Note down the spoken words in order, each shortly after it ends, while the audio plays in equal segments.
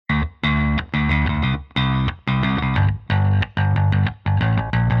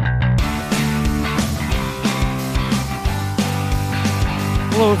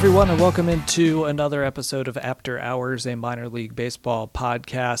Hello, everyone, and welcome into another episode of After Hours, a minor league baseball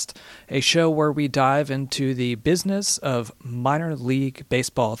podcast, a show where we dive into the business of minor league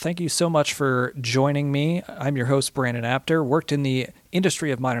baseball. Thank you so much for joining me. I'm your host, Brandon Apter, worked in the industry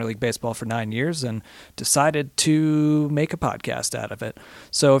of minor league baseball for 9 years and decided to make a podcast out of it.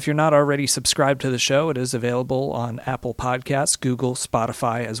 So if you're not already subscribed to the show, it is available on Apple Podcasts, Google,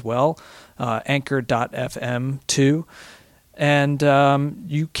 Spotify as well, Anchor.fm too. And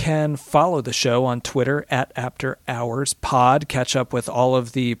you can follow the show on Twitter at After Hours Pod. Catch up with all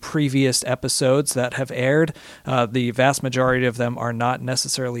of the previous episodes that have aired. The vast majority of them are not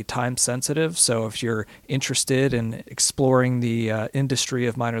necessarily time sensitive. So if you're interested in exploring the industry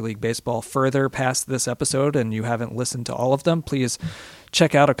of minor league baseball further past this episode and you haven't listened to all of them, please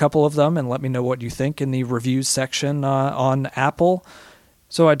check out a couple of them and let me know what you think in the reviews section on Apple.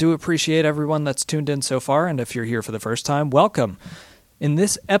 So I do appreciate everyone that's tuned in so far, and if you're here for the first time, welcome. In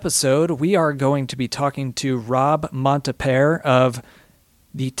this episode, we are going to be talking to Rob Montepere of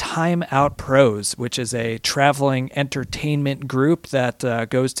the Time Out Pros, which is a traveling entertainment group that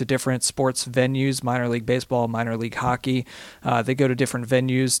goes to different sports venues, minor league baseball, minor league hockey. They go to different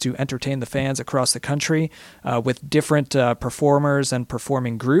venues to entertain the fans across the country with different performers and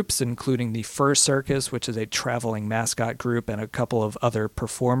performing groups, including the Fur Circus, which is a traveling mascot group, and a couple of other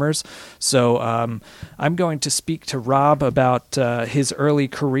performers. So I'm going to speak to Rob about his early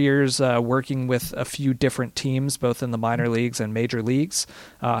careers working with a few different teams, both in the minor leagues and major leagues.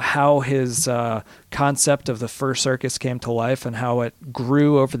 How his concept of the Fur Circus came to life and how it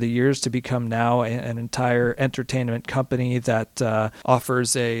grew over the years to become now an entire entertainment company that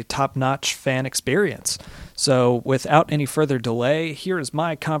offers a top-notch fan experience. So without any further delay, here is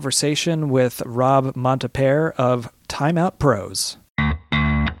my conversation with Rob Montepere of Time Out Pros.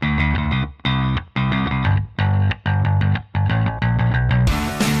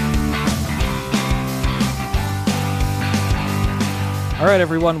 All right,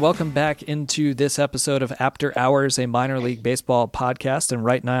 everyone, welcome back into this episode of After Hours, a minor league baseball podcast. And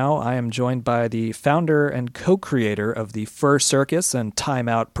right now, I am joined by the founder and co-creator of the Fur Circus and Time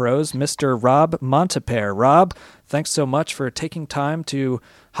Out Pros, Mr. Rob Montepere. Rob, thanks so much for taking time to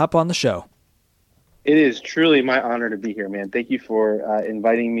hop on the show. It is truly my honor to be here, man. Thank you for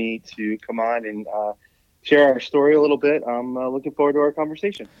inviting me to come on and share our story a little bit. I'm looking forward to our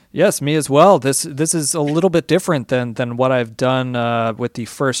conversation. Yes, me as well. This is a little bit different than what I've done with the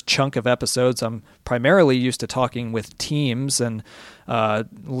first chunk of episodes. I'm primarily used to talking with teams and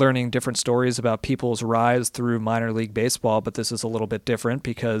learning different stories about people's rise through minor league baseball, but this is a little bit different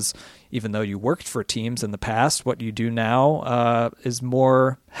because even though you worked for teams in the past, what you do now is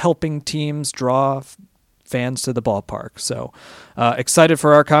more helping teams draw fans to the ballpark. So excited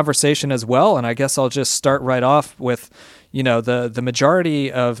for our conversation as well. And I guess I'll just start right off with, the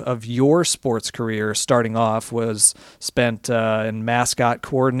majority of your sports career starting off was spent in mascot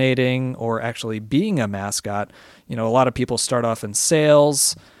coordinating or actually being a mascot. A lot of people start off in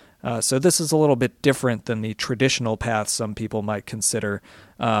sales. So this is a little bit different than the traditional path some people might consider.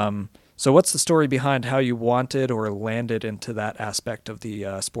 So what's the story behind how you wanted or landed into that aspect of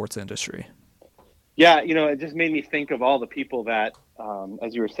the sports industry? Yeah, it just made me think of all the people that,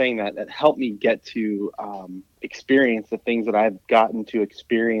 as you were saying, that helped me get to experience the things that I've gotten to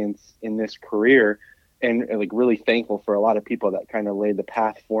experience in this career, and like really thankful for a lot of people that kind of laid the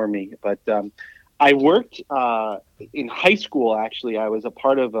path for me. But I worked in high school. Actually, I was a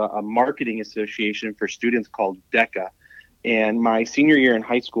part of a marketing association for students called DECA, and my senior year in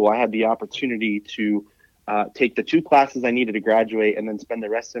high school, I had the opportunity to take the 2 classes I needed to graduate and then spend the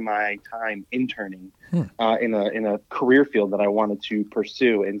rest of my time interning in a career field that I wanted to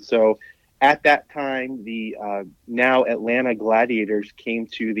pursue. And so at that time, the now Atlanta Gladiators came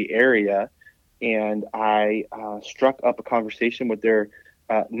to the area, and I struck up a conversation with their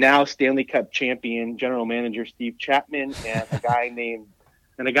now Stanley Cup champion general manager Steve Chapman and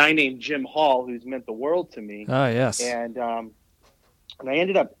a guy named Jim Hall, who's meant the world to me. Oh, yes. And I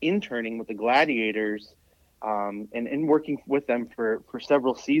ended up interning with the Gladiators and working with them for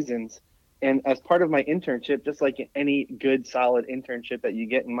several seasons. And as part of my internship, just like any good, solid internship that you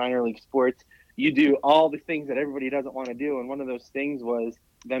get in minor league sports, you do all the things that everybody doesn't want to do. And one of those things was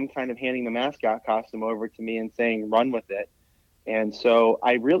them kind of handing the mascot costume over to me and saying, run with it. And so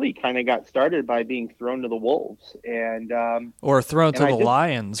I really kind of got started by being thrown to the wolves, or thrown to the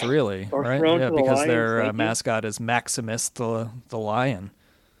lions, really, or right? Thrown yeah, to the because lions, their mascot is Maximus, the lion.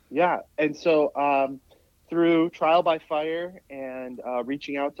 Yeah, and so through trial by fire and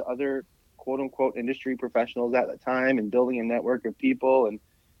reaching out to other quote unquote industry professionals at the time and building a network of people and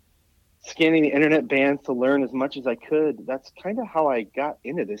scanning the internet bands to learn as much as I could. That's kind of how I got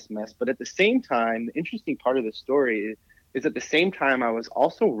into this mess. But at the same time, the interesting part of the story is at the same time I was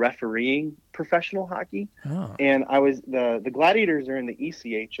also refereeing professional hockey. Oh. And I was the Gladiators are in the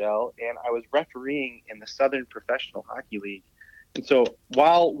ECHL, and I was refereeing in the Southern Professional Hockey League. And so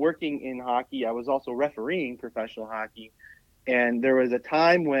while working in hockey, I was also refereeing professional hockey. And there was a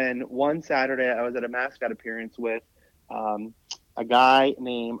time when one Saturday I was at a mascot appearance with a guy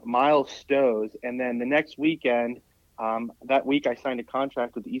named Miles Stows. And then the next weekend, that week I signed a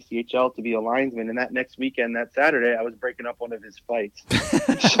contract with the ECHL to be a linesman. And that next weekend, that Saturday, I was breaking up one of his fights.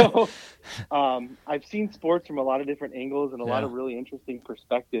 So I've seen sports from a lot of different angles and a lot of really interesting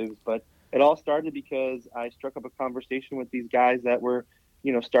perspectives. But it all started because I struck up a conversation with these guys that were,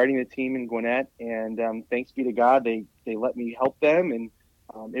 starting the team in Gwinnett. And thanks be to God, they let me help them. And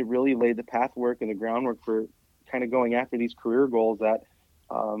it really laid the pathwork and the groundwork for kind of going after these career goals that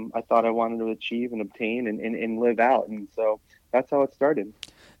I thought I wanted to achieve and obtain and live out. And so that's how it started.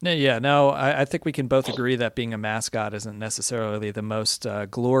 I think we can both agree that being a mascot isn't necessarily the most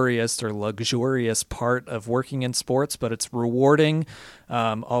glorious or luxurious part of working in sports, but it's rewarding,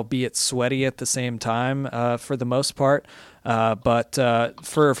 albeit sweaty at the same time for the most part. But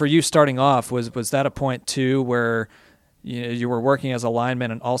for you starting off, was that a point too where you were working as a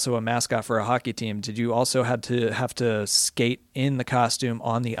lineman and also a mascot for a hockey team? Did you also have to skate in the costume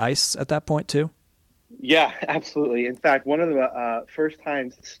on the ice at that point too? Yeah, absolutely. In fact, one of the first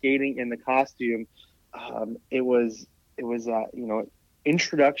times skating in the costume, it was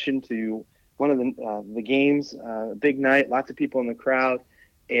introduction to one of the games, big night, lots of people in the crowd,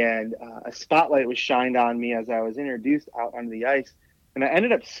 and a spotlight was shined on me as I was introduced out onto the ice. And I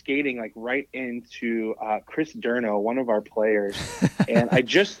ended up skating like right into Chris Durno, one of our players, and I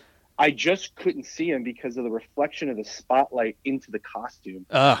just couldn't see him because of the reflection of the spotlight into the costume.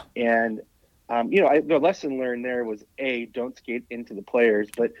 And the lesson learned there was A, don't skate into the players,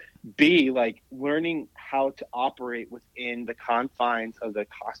 but B, like learning how to operate within the confines of the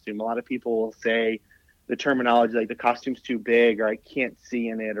costume. A lot of people will say the terminology like the costume's too big or I can't see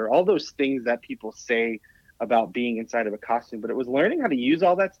in it or all those things that people say about being inside of a costume. But it was learning how to use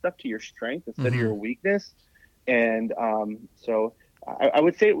all that stuff to your strength instead of your weakness. And so I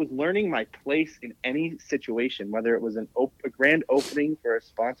would say it was learning my place in any situation, whether it was a grand opening for a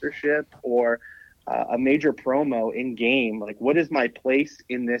sponsorship or a major promo in game. Like, what is my place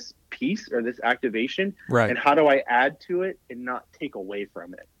in this piece or this activation? Right. And how do I add to it and not take away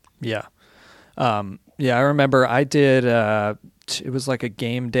from it? Yeah. I remember I did, it was like a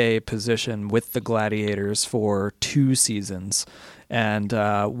game day position with the Gladiators for 2 seasons. And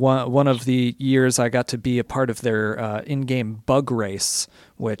one of the years I got to be a part of their in-game bug race,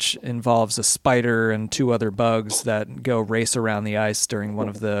 which involves a spider and 2 other bugs that go race around the ice during one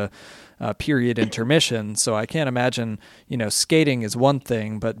of the period intermissions. So I can't imagine, skating is one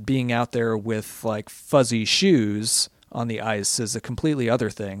thing, but being out there with like fuzzy shoes on the ice is a completely other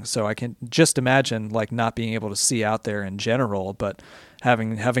thing. So I can just imagine like not being able to see out there in general, but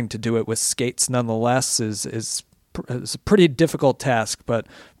having to do it with skates nonetheless is a pretty difficult task, but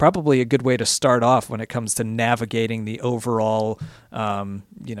probably a good way to start off when it comes to navigating the overall,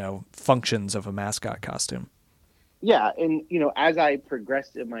 functions of a mascot costume. Yeah. And, as I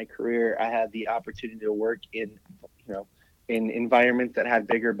progressed in my career, I had the opportunity to work in environments that had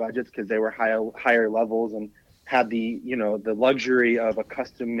bigger budgets because they were higher levels and had the luxury of a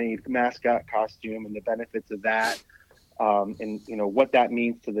custom made mascot costume and the benefits of that. And what that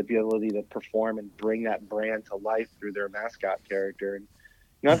means to the ability to perform and bring that brand to life through their mascot character. And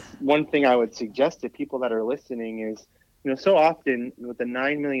that's one thing I would suggest to people that are listening is, so often with the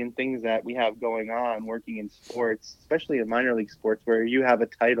 9 million things that we have going on working in sports, especially in minor league sports, where you have a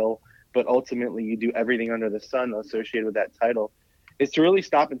title, but ultimately you do everything under the sun associated with that title, is to really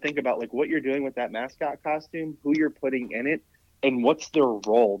stop and think about like what you're doing with that mascot costume, who you're putting in it, and what's their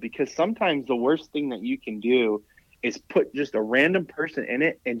role. Because sometimes the worst thing that you can do is put just a random person in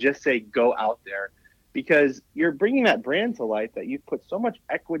it and just say, go out there, because you're bringing that brand to life that you've put so much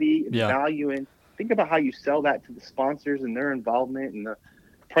equity and value in. Think about how you sell that to the sponsors and their involvement and the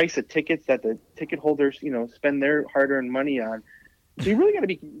price of tickets that the ticket holders, spend their hard-earned money on. So you really got to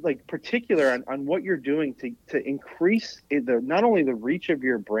be like particular on what you're doing to increase not only the reach of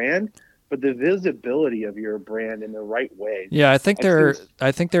your brand, but the visibility of your brand in the right way. Yeah, I think there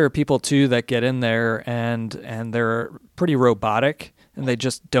are people too that get in there and they're pretty robotic and they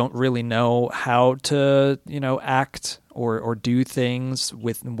just don't really know how to, act or do things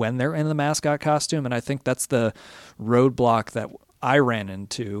when they're in the mascot costume. And I think that's the roadblock that I ran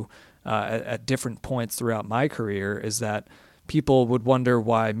into at different points throughout my career, is that people would wonder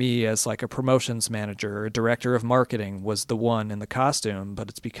why me as like a promotions manager or a director of marketing was the one in the costume, but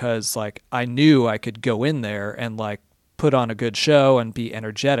it's because like I knew I could go in there and like put on a good show and be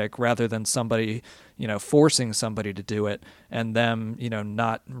energetic rather than somebody, forcing somebody to do it and them,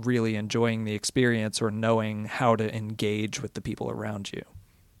 not really enjoying the experience or knowing how to engage with the people around you.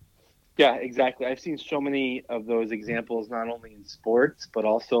 Yeah, exactly. I've seen so many of those examples, not only in sports, but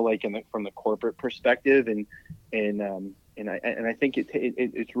also like from the corporate perspective. And I think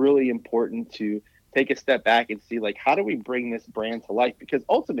it's really important to take a step back and see, like, how do we bring this brand to life? Because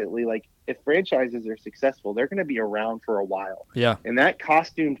ultimately, like, if franchises are successful, they're going to be around for a while. Yeah. And that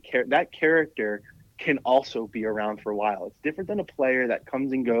that character can also be around for a while. It's different than a player that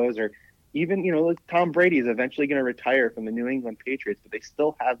comes and goes, or even, like Tom Brady is eventually going to retire from the New England Patriots, but they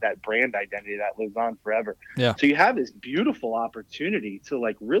still have that brand identity that lives on forever. Yeah. So you have this beautiful opportunity to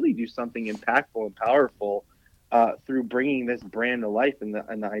like really do something impactful and powerful through bringing this brand to life and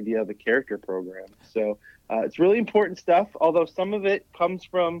the idea of a character program. So it's really important stuff, although some of it comes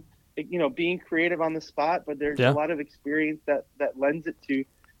from, being creative on the spot, but there's a lot of experience that lends it to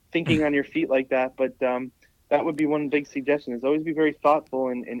thinking on your feet like that. But that would be one big suggestion, is always be very thoughtful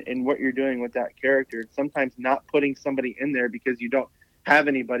in what you're doing with that character. Sometimes not putting somebody in there because you don't have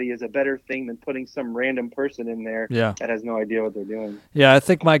anybody is a better thing than putting some random person in there that has no idea what they're doing. Yeah, I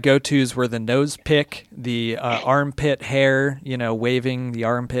think my go-tos were the nose pick, the armpit hair, waving the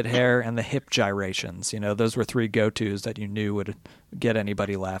armpit hair, and the hip gyrations. Those were 3 go-tos that you knew would get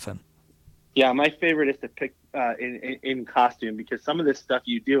anybody laughing. Yeah, my favorite is to pick in costume, because some of this stuff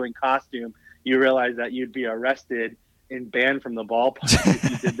you do in costume, you realize that you'd be arrested and banned from the ballpark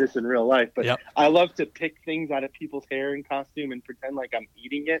if you did this in real life. But I love to pick things out of people's hair in costume and pretend like I'm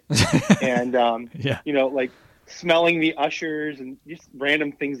eating it. And, like smelling the ushers and just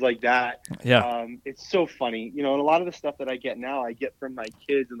random things like that. Yeah. It's so funny. And a lot of the stuff that I get now, I get from my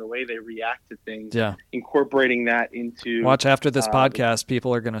kids and the way they react to things. Yeah. Incorporating that into... Watch, after this podcast,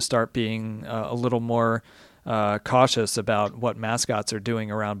 people are going to start being a little more cautious about what mascots are doing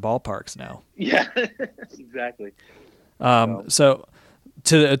around ballparks now. Yeah, exactly. So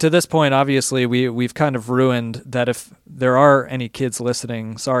to this point, obviously, we've kind of ruined that. If there are any kids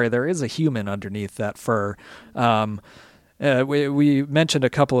listening, sorry, there is a human underneath that fur. We mentioned a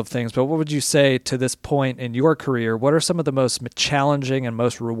couple of things, but what would you say to this point in your career? What are some of the most challenging and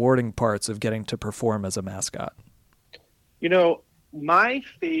most rewarding parts of getting to perform as a mascot? My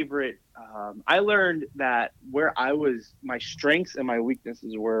favorite, I learned that where my strengths and my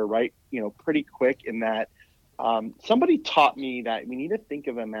weaknesses were pretty quick, in that somebody taught me that we need to think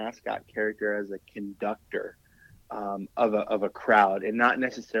of a mascot character as a conductor of a crowd, and not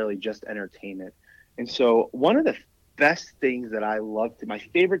necessarily just entertainment. And so one of the best things that my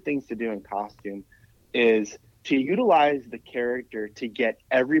favorite things to do in costume is to utilize the character to get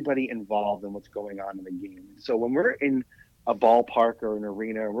everybody involved in what's going on in the game. So when we're in a ballpark or an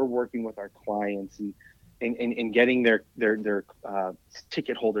arena, and we're working with our clients and getting their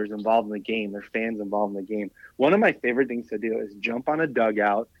ticket holders involved in the game, their fans involved in the game, one of my favorite things to do is jump on a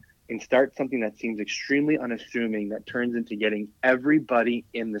dugout and start something that seems extremely unassuming that turns into getting everybody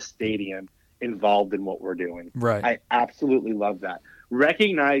in the stadium involved in what we're doing. Right. I absolutely love that.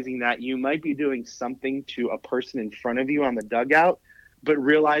 Recognizing that you might be doing something to a person in front of you on the dugout, but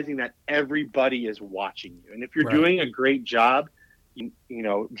realizing that everybody is watching you. And if you're doing a great job,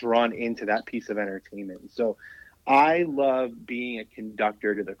 drawn into that piece of entertainment. So I love being a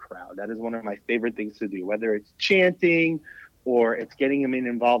conductor to the crowd. That is one of my favorite things to do, whether it's chanting or it's getting them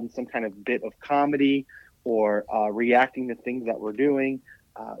involved in some kind of bit of comedy or reacting to things that we're doing.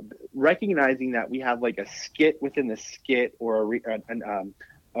 Recognizing that we have like a skit within the skit, or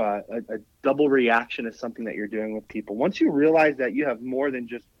a double reaction to something that you're doing with people. Once you realize that you have more than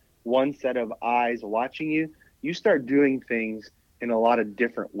just one set of eyes watching you, you start doing things in a lot of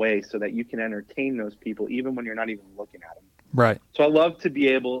different ways so that you can entertain those people even when you're not even looking at them. Right. So I love to be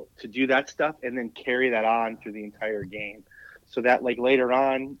able to do that stuff and then carry that on through the entire game, so that like later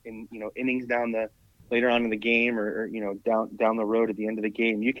on in innings later on in the game, or down the road at the end of the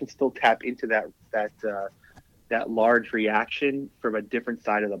game, you can still tap into that large reaction from a different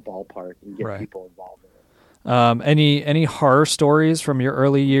side of the ballpark and get people involved in it. Any horror stories from your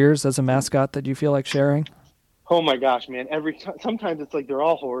early years as a mascot that you feel like sharing? Oh my gosh, man! Sometimes it's like they're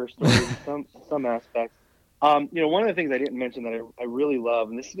all horror stories in some aspects. One of the things I didn't mention that I really love,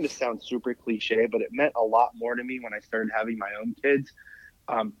 and this is going to sound super cliche, but it meant a lot more to me when I started having my own kids.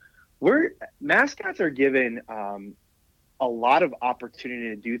 Mascots are given a lot of opportunity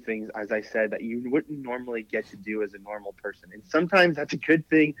to do things, as I said, that you wouldn't normally get to do as a normal person. And sometimes that's a good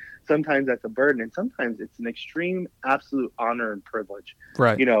thing. Sometimes that's a burden. And sometimes it's an extreme, absolute honor and privilege.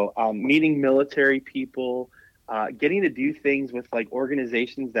 Right. Meeting military people, getting to do things with like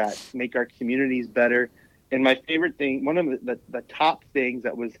organizations that make our communities better. And my favorite thing, one of the top things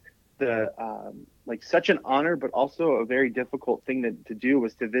that was like such an honor, but also a very difficult thing to do,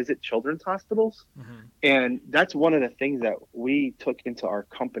 was to visit children's hospitals. Mm-hmm. And that's one of the things that we took into our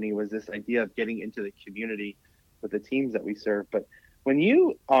company, was this idea of getting into the community with the teams that we serve. But when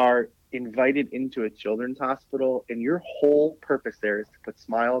you are invited into a children's hospital and your whole purpose there is to put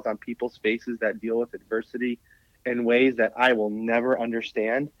smiles on people's faces that deal with adversity in ways that I will never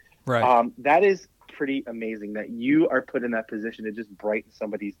understand, right. That is pretty amazing, that you are put in that position to just brighten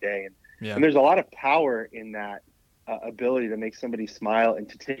somebody's day. And there's a lot of power in that ability to make somebody smile and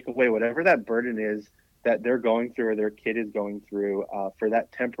to take away whatever that burden is that they're going through or their kid is going through for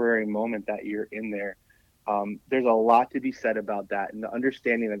that temporary moment that you're in there. There's a lot to be said about that. And the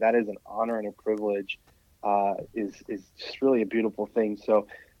understanding that that is an honor and a privilege is just really a beautiful thing. So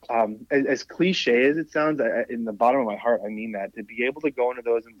as cliche as it sounds, in the bottom of my heart, I mean that, to be able to go into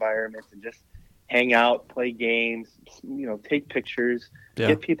those environments and just hang out, play games, take pictures,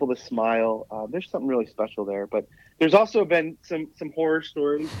 get people to smile. There's something really special there. But there's also been some horror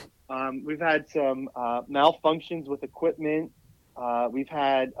stories. We've had some malfunctions with equipment. We've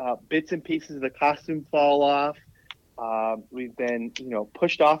had bits and pieces of the costume fall off. We've been,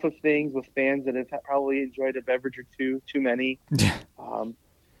 pushed off of things with fans that have probably enjoyed a beverage or two too many.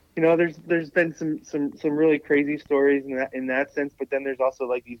 There's been some really crazy stories in that sense, but then there's also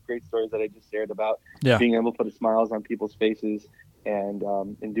like these great stories that I just shared about being able to put smiles on people's faces and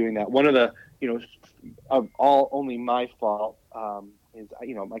doing that. One of the, of all only my fault is,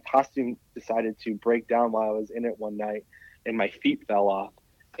 my costume decided to break down while I was in it one night, and my feet fell off.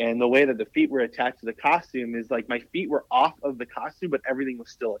 And the way that the feet were attached to the costume is like my feet were off of the costume, but everything was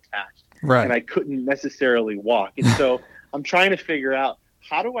still attached. Right. And I couldn't necessarily walk. And so I'm trying to figure out,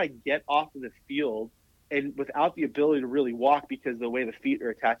 how do I get off of the field and without the ability to really walk, because the way the feet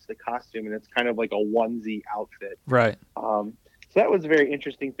are attached to the costume, and it's kind of like a onesie outfit. Right. So that was a very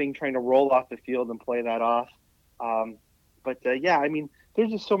interesting thing, trying to roll off the field and play that off. There's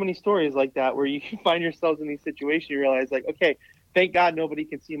just so many stories like that where you find yourselves in these situations. You realize, like, okay, thank God nobody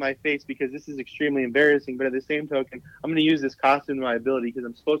can see my face because this is extremely embarrassing. But at the same token, I'm going to use this costume to my ability because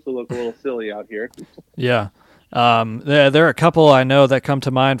I'm supposed to look a little silly out here. Yeah. There are a couple I know that come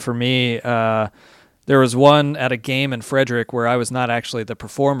to mind for me. There was one at a game in Frederick where I was not actually the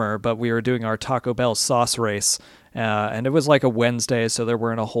performer, but we were doing our Taco Bell sauce race. And it was like a Wednesday, so there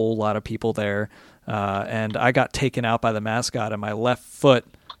weren't a whole lot of people there. And I got taken out by the mascot, and my left foot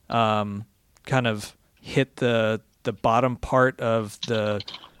kind of hit the bottom part of the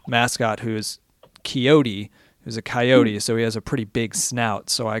mascot, who's who's a coyote, so he has a pretty big snout.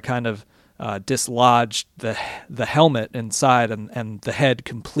 So I kind of dislodged the helmet inside, and the head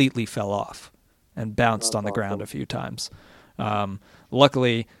completely fell off and bounced on the ground a few times.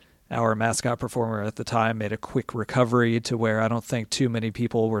 Luckily, our mascot performer at the time made a quick recovery to where I don't think too many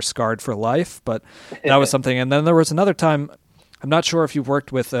people were scarred for life, but that was something. And then there was another time, I'm not sure if you've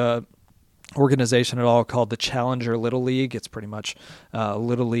worked with a organization at all called the Challenger Little League. It's pretty much a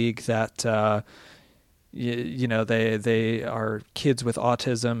little league that they are kids with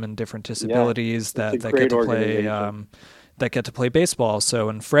autism and different disabilities that get to play baseball. So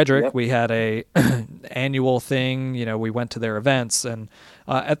in Frederick, we had a annual thing. We went to their events, and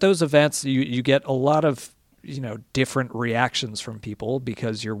at those events, you get a lot of different reactions from people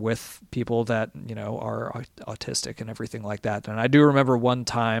because you're with people that are autistic and everything like that. And I do remember one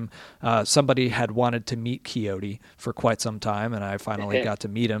time somebody had wanted to meet Coyote for quite some time, and I finally got to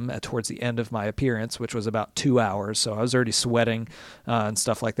meet him towards the end of my appearance, which was about 2 hours. So I was already sweating and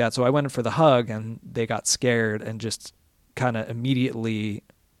stuff like that. So I went in for the hug, and they got scared and just kind of immediately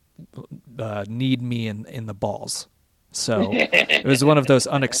kneed me in the balls. So it was one of those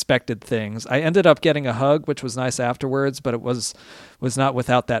unexpected things. I ended up getting a hug, which was nice afterwards, but it was not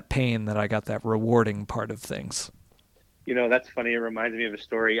without that pain that I got that rewarding part of things. That's funny. It reminds me of a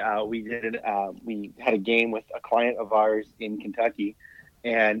story. We had a game with a client of ours in Kentucky,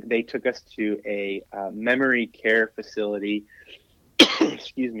 and they took us to a memory care facility.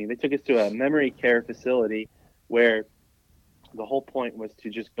 Excuse me. They took us to a memory care facility where the whole point was to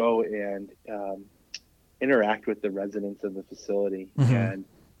just go and interact with the residents of the facility. Mm-hmm. And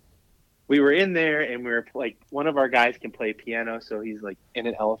we were in there, and we were like, one of our guys can play piano, so he's like in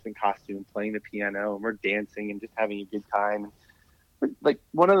an elephant costume playing the piano, and we're dancing and just having a good time. like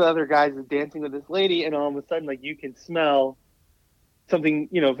one of the other guys is dancing with this lady, and all of a sudden, like you can smell something,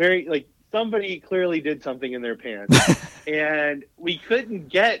 very like somebody clearly did something in their pants, and we couldn't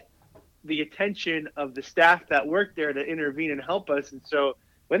get the attention of the staff that worked there to intervene and help us. And so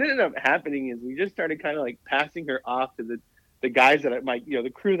what ended up happening is we just started kind of like passing her off to the guys that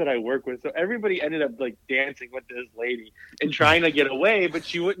the crew that I work with. So everybody ended up like dancing with this lady and trying to get away, but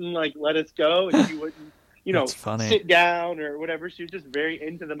she wouldn't like let us go, and she wouldn't, sit down or whatever. She was just very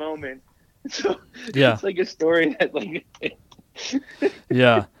into the moment. So it's like a story that like,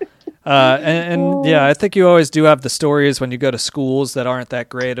 yeah. And yeah, I think you always do have the stories when you go to schools that aren't that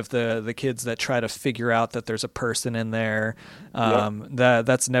great of the kids that try to figure out that there's a person in there.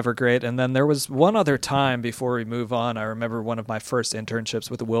 That's never great. And then there was one other time before we move on. I remember one of my first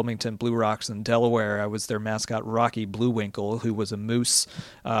internships with the Wilmington Blue Rocks in Delaware. I was their mascot, Rocky Bluewinkle, who was a moose.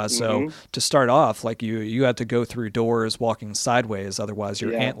 So to start off, like you had to go through doors walking sideways, otherwise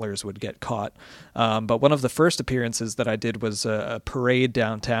your antlers would get caught. But one of the first appearances that I did was a parade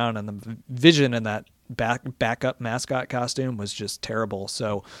downtown, and the vision in that backup mascot costume was just terrible.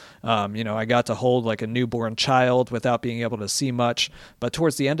 So, I got to hold like a newborn child without being able to see much. But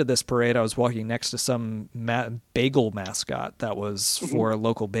towards the end of this parade, I was walking next to some bagel mascot that was for a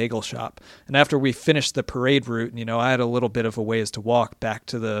local bagel shop. And after we finished the parade route, I had a little bit of a ways to walk back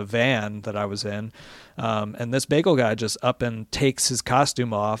to the van that I was in. And this bagel guy just up and takes his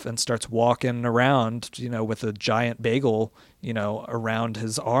costume off and starts walking around, with a giant bagel, around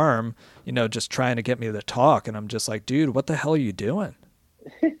his arm, just trying to get me to talk. And I'm just like, dude, what the hell are you doing?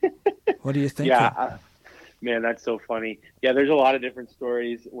 What are you thinking? Yeah, man, that's so funny. Yeah, there's a lot of different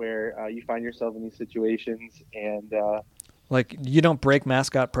stories where you find yourself in these situations, and like you don't break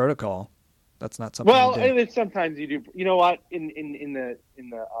mascot protocol. That's not something. Well, and sometimes you do. You know what? In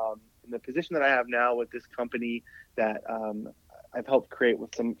the position that I have now with this company that I've helped create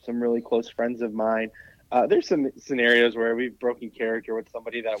with some really close friends of mine, there's some scenarios where we've broken character with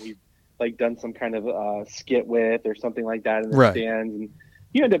somebody that we've like done some kind of skit with or something like that in the stands, and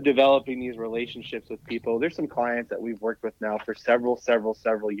you end up developing these relationships with people. There's some clients that we've worked with now for several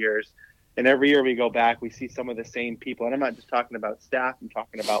years, and every year we go back, we see some of the same people, and I'm not just talking about staff, I'm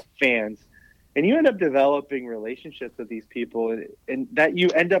talking about fans. And you end up developing relationships with these people, and that you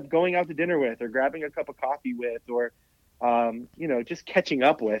end up going out to dinner with, or grabbing a cup of coffee with, or just catching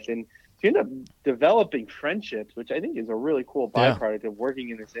up with, and you end up developing friendships, which I think is a really cool byproduct of working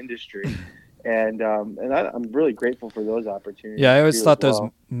in this industry. And I'm really grateful for those opportunities. Yeah, I always thought those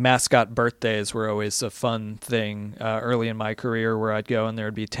mascot birthdays were always a fun thing early in my career, where I'd go and there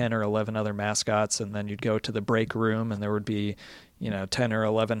would be 10 or 11 other mascots, and then you'd go to the break room and there would be 10 or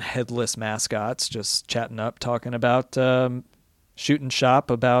 11 headless mascots just chatting up, talking about shooting shop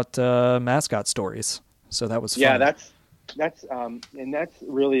about mascot stories. So that was fun. Yeah, that's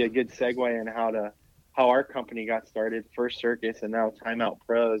really a good segue in how our company got started. First Circus and now Timeout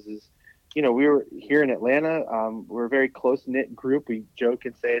Pros is, we were here in Atlanta. We're a very close knit group. We joke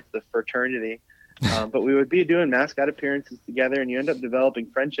and say it's the fraternity, but we would be doing mascot appearances together, and you end up developing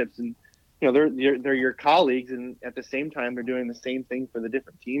friendships, and they're your colleagues, and at the same time they're doing the same thing for the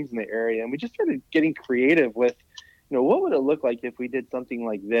different teams in the area. And we just started getting creative with, what would it look like if we did something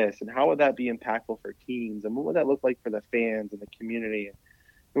like this, and how would that be impactful for teams, and what would that look like for the fans and the community? And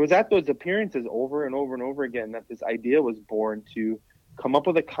it was at those appearances over and over and over again that this idea was born to come up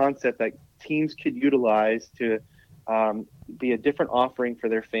with a concept that teams could utilize to be a different offering for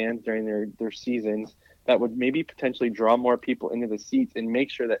their fans during their seasons, that would maybe potentially draw more people into the seats and make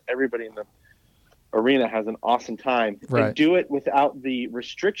sure that everybody in the arena has an awesome time, and do it without the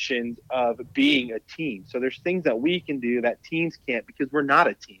restrictions of being a team. So there's things that we can do that teams can't, because we're not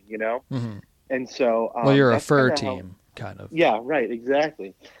a team, Mm-hmm. And so you're a fur team, kind of. Yeah, right,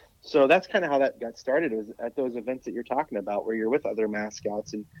 exactly. So that's kind of how that got started, was at those events that you're talking about, where you're with other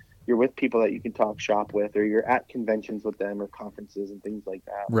mascots and you're with people that you can talk shop with, or you're at conventions with them or conferences and things like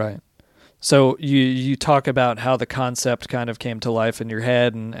that. Right. So you talk about how the concept kind of came to life in your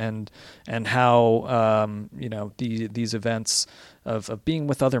head, and how these events of being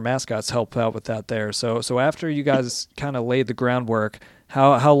with other mascots help out with that there. So after you guys kind of laid the groundwork,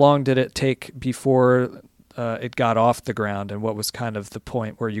 how long did it take before it got off the ground, and what was kind of the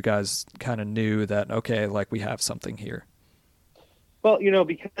point where you guys kind of knew that, okay, like we have something here? Well,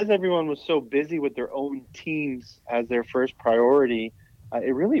 because everyone was so busy with their own teams as their first priority,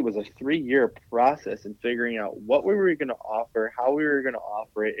 it really was a 3-year process in figuring out what we were going to offer, how we were going to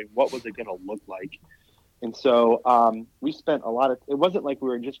offer it, and what was it going to look like. And so we spent it wasn't like we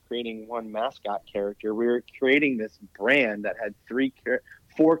were just creating one mascot character. We were creating this brand that had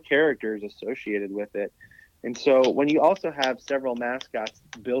 4 characters associated with it. And so when you also have several mascots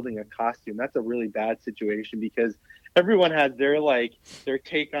building a costume, that's a really bad situation because everyone has their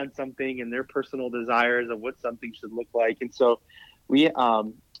take on something and their personal desires of what something should look like. And so we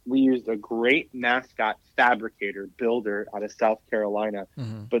used a great mascot fabricator builder out of South Carolina.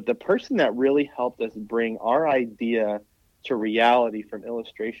 Mm-hmm. But the person that really helped us bring our idea to reality from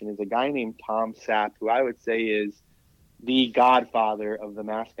illustration is a guy named Tom Sapp, who I would say is the godfather of the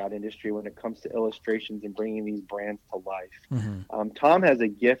mascot industry when it comes to illustrations and bringing these brands to life. Mm-hmm. Tom has a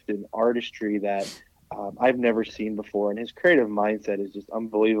gift in artistry that I've never seen before, and his creative mindset is just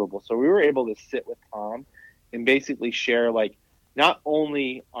unbelievable. So we were able to sit with Tom and basically share like not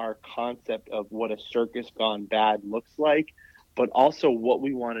only our concept of what a circus gone bad looks like, but also what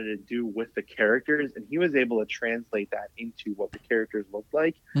we wanted to do with the characters. And he was able to translate that into what the characters looked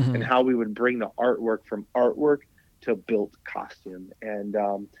like Mm-hmm. and how we would bring the artwork from artwork to built costume. And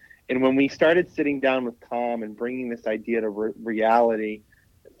when we started sitting down with Tom and bringing this idea to reality,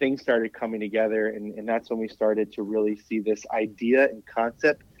 things started coming together. And that's when we started to really see this idea and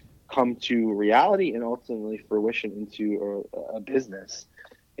concept come to reality and ultimately fruition into a business.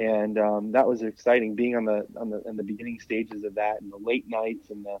 And that was exciting, being on the beginning stages of that, and the late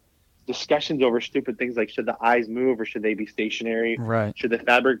nights and the discussions over stupid things like should the eyes move or should they be stationary? Right. Should the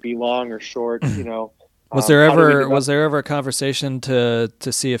fabric be long or short? You know, was there ever a conversation to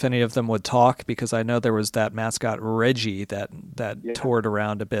see if any of them would talk? Because I know there was that mascot Reggie that toured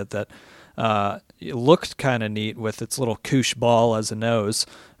around a bit that it looked kind of neat with its little koosh ball as a nose,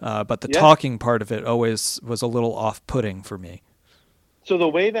 but the talking part of it always was a little off-putting for me. So the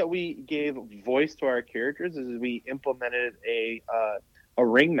way that we gave voice to our characters is we implemented a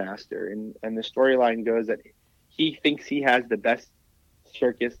ringmaster, and the storyline goes that he thinks he has the best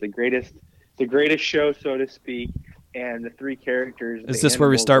circus, the greatest show, so to speak, and the three characters. Is this where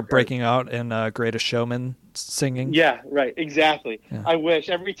we start breaking out in Greatest Showman singing? Yeah, right, exactly. Yeah. I wish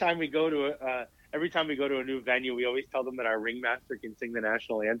every time we go to a new venue, we always tell them that our ringmaster can sing the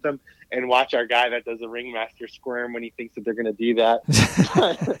national anthem, and watch our guy that does the ringmaster squirm when he thinks that they're going to do that.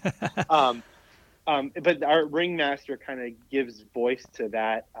 But our ringmaster kind of gives voice to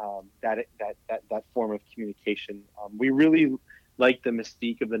that form of communication. We really like the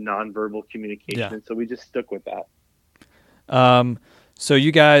mystique of the nonverbal communication, so we just stuck with that. So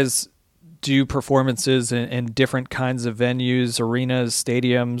you guys do performances in different kinds of venues, arenas,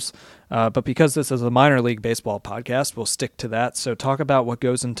 stadiums, but because this is a minor league baseball podcast, we'll stick to that. So talk about what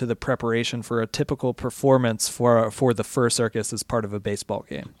goes into the preparation for a typical performance for the Fur Circus as part of a baseball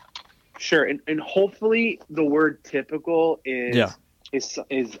game. Sure, and hopefully the word "typical" is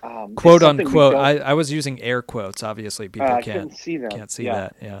quote unquote. I was using air quotes. Obviously, people can't see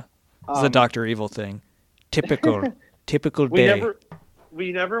that. Yeah, it's a Dr. Evil thing. Typical day.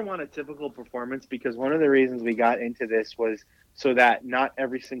 We never want a typical performance because one of the reasons we got into this was so that not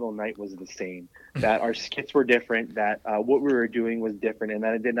every single night was the same, that our skits were different, that what we were doing was different, and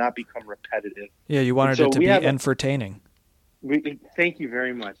that it did not become repetitive. Yeah, you wanted it to be entertaining. Thank you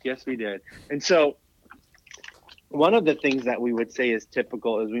very much. Yes, we did. And so one of the things that we would say is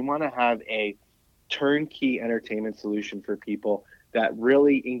typical is we want to have a turnkey entertainment solution for people that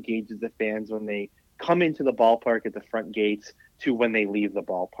really engages the fans when they come into the ballpark at the front gates to when they leave the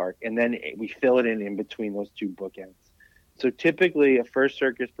ballpark. And then we fill it in between those two bookends. So typically a Fur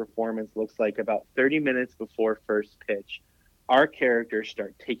Circus performance looks like about 30 minutes before first pitch, our characters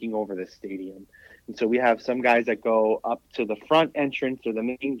start taking over the stadium. And so we have some guys that go up to the front entrance or the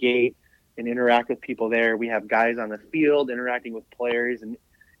main gate and interact with people there. We have guys on the field interacting with players and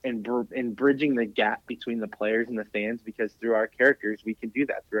bridging the gap between the players and the fans, because through our characters, we can do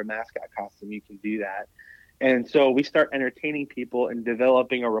that. Through a mascot costume, you can do that. And so we start entertaining people and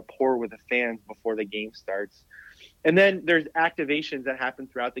developing a rapport with the fans before the game starts. And then there's activations that happen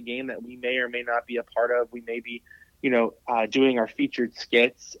throughout the game that we may or may not be a part of. We may be, doing our featured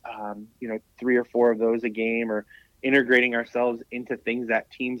skits, 3 or 4 of those a game, or integrating ourselves into things that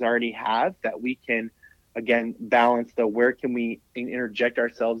teams already have that we can, again, balance where can we interject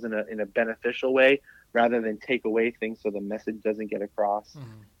ourselves in a beneficial way rather than take away things so the message doesn't get across.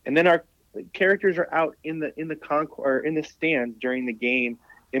 Mm-hmm. And then our characters are out in the concourse or in the stands during the game,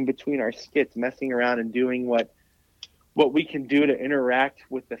 in between our skits, messing around and doing what we can do to interact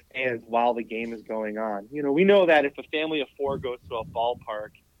with the fans while the game is going on. We know that if a family of 4 goes to a ballpark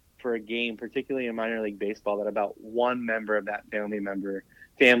for a game, particularly in minor league baseball, that about one member of that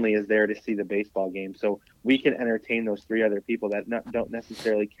family is there to see the baseball game. So we can entertain those 3 other people that don't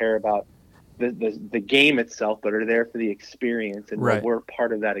necessarily care about the game itself, but are there for the experience, and we're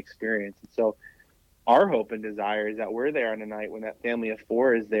part of that experience. And so our hope and desire is that we're there on a night when that family of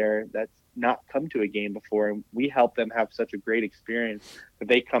four is there that's not come to a game before, and we help them have such a great experience that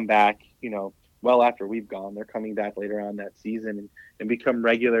they come back, well after we've gone. They're coming back later on that season and become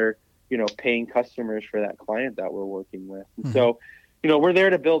regular, paying customers for that client that we're working with. And so, we're there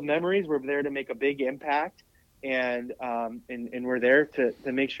to build memories. We're there to make a big impact, and we're there to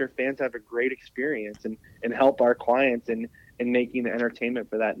make sure fans have a great experience and help our clients and making the entertainment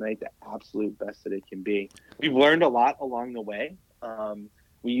for that night the absolute best that it can be. We've learned a lot along the way.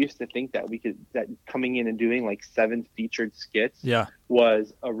 We used to think that that coming in and doing like 7 featured skits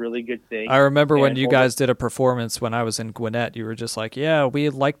was a really good thing. I remember when you guys did a performance when I was in Gwinnett, you were just like, yeah,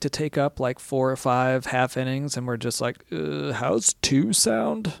 we'd like to take up like 4 or 5 half innings. And we're just like, how's 2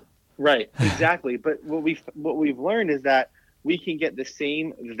 sound? Right, exactly. But what we've learned is that we can get the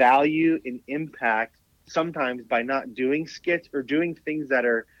same value and impact sometimes by not doing skits or doing things that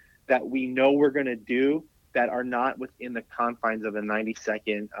we know we're going to do that are not within the confines of a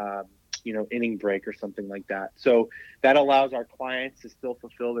 90-second, inning break or something like that. So that allows our clients to still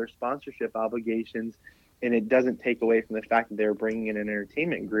fulfill their sponsorship obligations, and it doesn't take away from the fact that they're bringing in an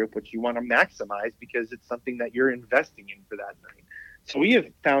entertainment group, which you want to maximize because it's something that you're investing in for that night. So we have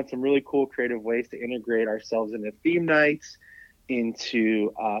found some really cool creative ways to integrate ourselves into theme nights,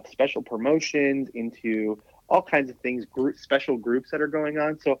 into special promotions, into all kinds of things, special groups that are going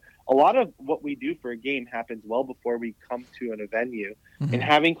on. So a lot of what we do for a game happens well before we come to a venue, and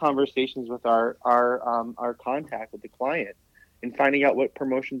having conversations with our contact with the client and finding out what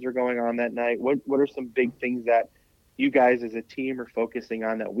promotions are going on that night. What are some big things that you guys as a team are focusing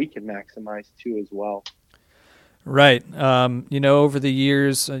on that we can maximize too as well? Right. Over the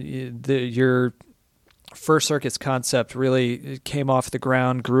years, your First Circuit's concept really came off the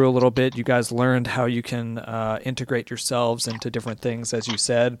ground, grew a little bit. You guys learned how you can integrate yourselves into different things, as you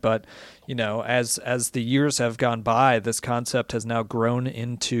said. But, as the years have gone by, this concept has now grown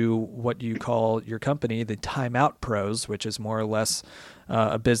into what you call your company, the Timeout Pros, which is more or less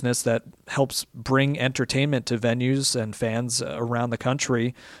a business that helps bring entertainment to venues and fans around the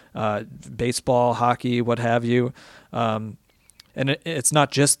country, baseball, hockey, what have you. And it's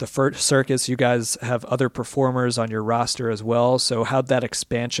not just the First Circus. You guys have other performers on your roster as well. So how'd that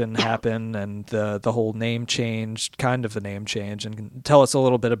expansion happen and the whole name change, kind of a name change? And tell us a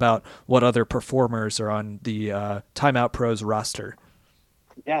little bit about what other performers are on the Timeout Pros roster.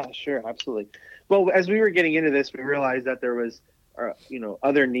 Yeah, sure. Absolutely. Well, as we were getting into this, we realized that there was,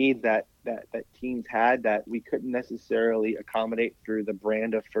 other needs that teams had that we couldn't necessarily accommodate through the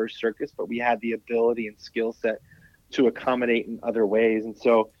brand of First Circus, but we had the ability and skill set to accommodate in other ways. And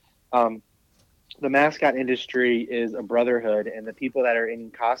so the mascot industry is a brotherhood, and the people that are in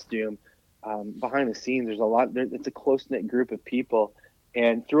costume behind the scenes, it's a close-knit group of people.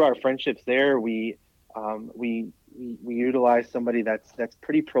 And through our friendships there, we utilize somebody that's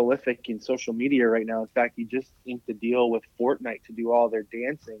pretty prolific in social media right now. In fact, he just inked a deal with Fortnite to do all their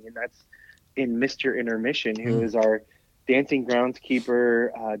dancing, and that's in Mr. Intermission, who is our dancing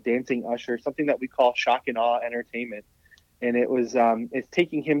groundskeeper, dancing usher, something that we call shock and awe entertainment. And it was it's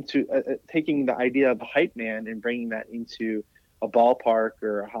taking him to taking the idea of a hype man and bringing that into a ballpark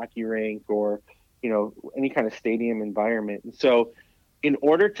or a hockey rink or any kind of stadium environment. And so in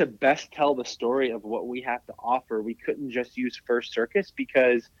order to best tell the story of what we have to offer, we couldn't just use First Circus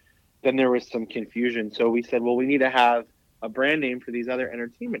because then there was some confusion. So we said, well, we need to have a brand name for these other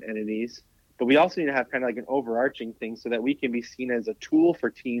entertainment entities, but we also need to have kind of like an overarching thing so that we can be seen as a tool for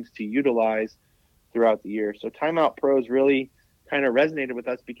teams to utilize throughout the year. So Timeout Pros really kind of resonated with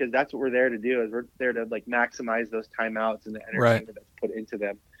us because that's what we're there to do, is we're there to like maximize those timeouts and the entertainment that's put into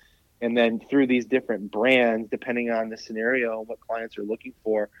them. And then through these different brands, depending on the scenario and what clients are looking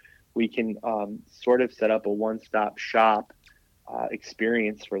for, we can sort of set up a one-stop shop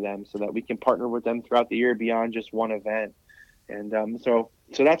experience for them so that we can partner with them throughout the year beyond just one event. And so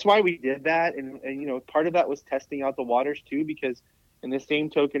that's why we did that. And part of that was testing out the waters too, because in the same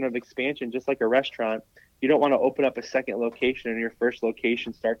token of expansion, just like a restaurant, you don't want to open up a second location and your first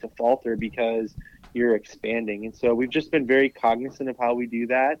location start to falter because you're expanding. And so we've just been very cognizant of how we do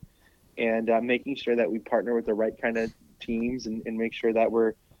that and making sure that we partner with the right kind of teams and make sure that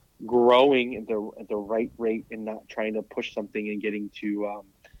we're growing at the right rate and not trying to push something and getting too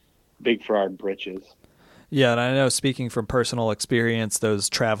big for our britches. Yeah, and I know, speaking from personal experience, those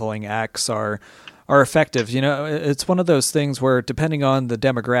traveling acts are are effective. It's one of those things where depending on the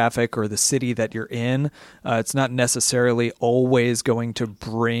demographic or the city that you're in, it's not necessarily always going to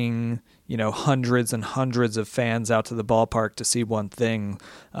bring hundreds and hundreds of fans out to the ballpark to see one thing.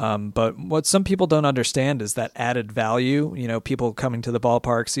 But what some people don't understand is that added value, people coming to the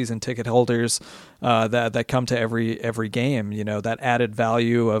ballpark, season ticket holders that come to every game, that added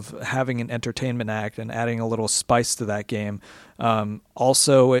value of having an entertainment act and adding a little spice to that game.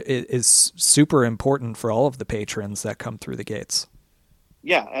 Also, it is super important for all of the patrons that come through the gates.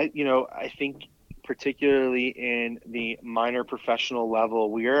 Yeah, I think particularly in the minor professional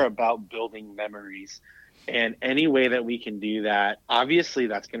level, we are about building memories. And any way that we can do that, obviously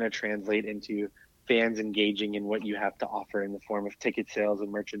that's going to translate into fans engaging in what you have to offer in the form of ticket sales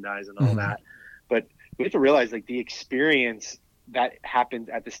and merchandise and all that. But we have to realize the experience that happens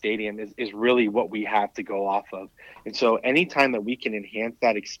at the stadium is really what we have to go off of. And so anytime that we can enhance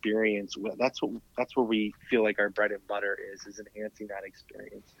that experience, that's where we feel like our bread and butter is enhancing that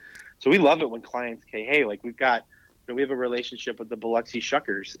experience. So we love it when clients say, hey, we have a relationship with the Biloxi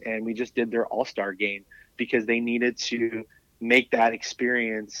Shuckers, and we just did their All-Star game because they needed to make that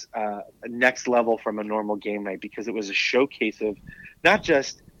experience next level from a normal game night, because it was a showcase of not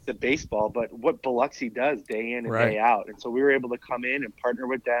just the baseball, but what Biloxi does day in and day out. And so we were able to come in and partner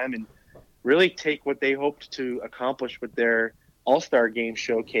with them and really take what they hoped to accomplish with their All-Star game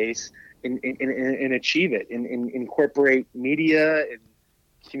showcase and achieve it, and incorporate media and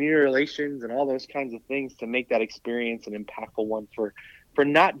community relations and all those kinds of things to make that experience an impactful one for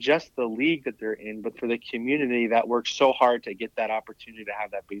not just the league that they're in, but for the community that works so hard to get that opportunity to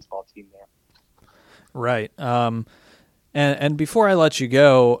have that baseball team there. Right. And before I let you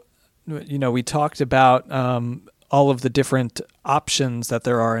go, we talked about all of the different options that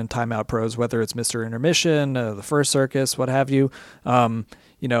there are in Timeout Pros, whether it's Mr. Intermission, the First Circus, what have you.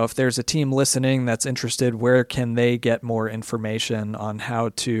 If there's a team listening that's interested, where can they get more information on how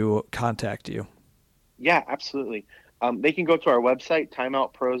to contact you? Yeah, absolutely. They can go to our website,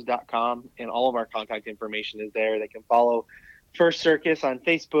 timeoutpros.com, and all of our contact information is there. They can follow First Circus on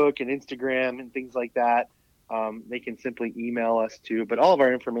Facebook and Instagram and things like that. They can simply email us too, but all of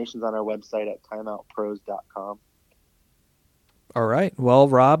our information is on our website at timeoutpros.com. All right. Well,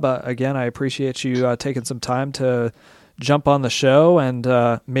 Rob, again, I appreciate you taking some time to jump on the show, and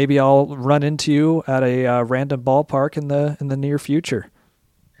maybe I'll run into you at a random ballpark in the near future.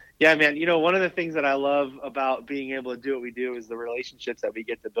 Yeah, man. One of the things that I love about being able to do what we do is the relationships that we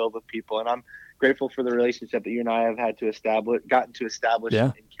get to build with people. And I'm grateful for the relationship that you and I have gotten to establish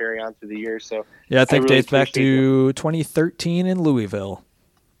and carry on through the years. So yeah, I think dates back to 2013 in Louisville.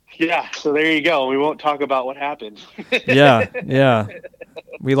 Yeah. So there you go. We won't talk about what happened. Yeah.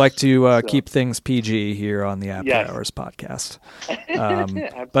 We like to keep things PG here on the After Hours podcast.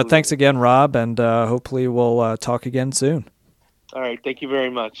 But thanks again, Rob, and hopefully we'll talk again soon. All right. Thank you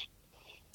very much.